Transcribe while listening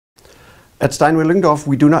At Steinway Lyngdorf,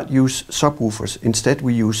 we do not use subwoofers. Instead,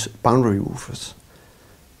 we use boundary woofers.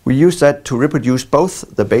 We use that to reproduce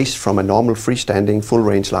both the bass from a normal freestanding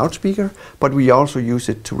full-range loudspeaker, but we also use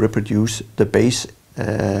it to reproduce the bass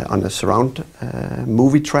on a surround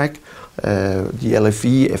movie track, the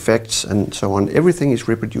LFE effects and so on. Everything is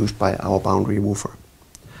reproduced by our boundary woofer.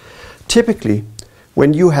 Typically,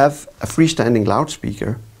 when you have a freestanding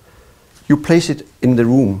loudspeaker, you place it in the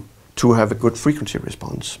room to have a good frequency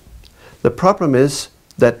response. The problem is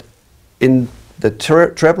that in the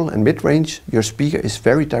treble and mid-range, your speaker is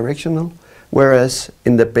very directional, whereas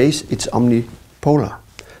in the bass, it's omnipolar.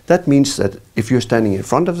 That means that if you're standing in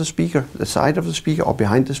front of the speaker, the side of the speaker, or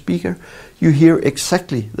behind the speaker, you hear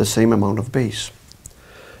exactly the same amount of bass.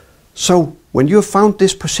 So when you have found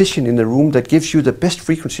this position in the room that gives you the best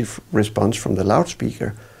frequency response from the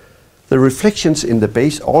loudspeaker, the reflections in the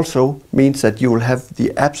bass also means that you will have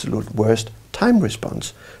the absolute worst time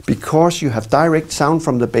response, because you have direct sound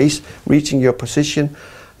from the bass reaching your position,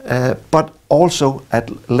 but also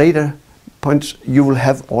at later points you will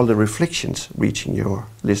have all the reflections reaching your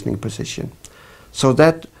listening position. So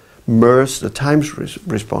that MERS, the time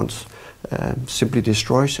response, simply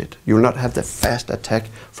destroys it. You will not have the fast attack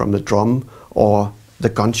from the drum or the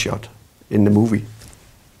gunshot in the movie.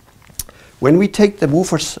 When we take the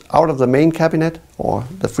woofers out of the main cabinet or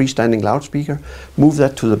the freestanding loudspeaker, move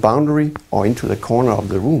that to the boundary or into the corner of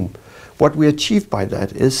the room, what we achieve by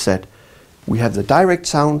that is that we have the direct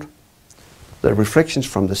sound, the reflections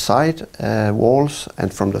from the side walls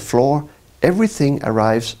and from the floor. Everything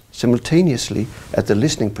arrives simultaneously at the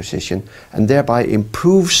listening position and thereby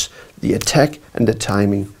improves the attack and the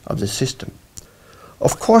timing of the system.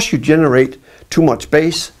 Of course, you generate too much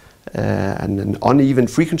bass and an uneven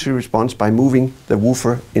frequency response by moving the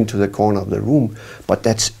woofer into the corner of the room, but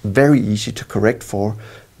that's very easy to correct for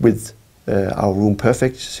with our Room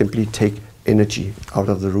Perfect. Simply take energy out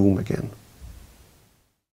of the room again.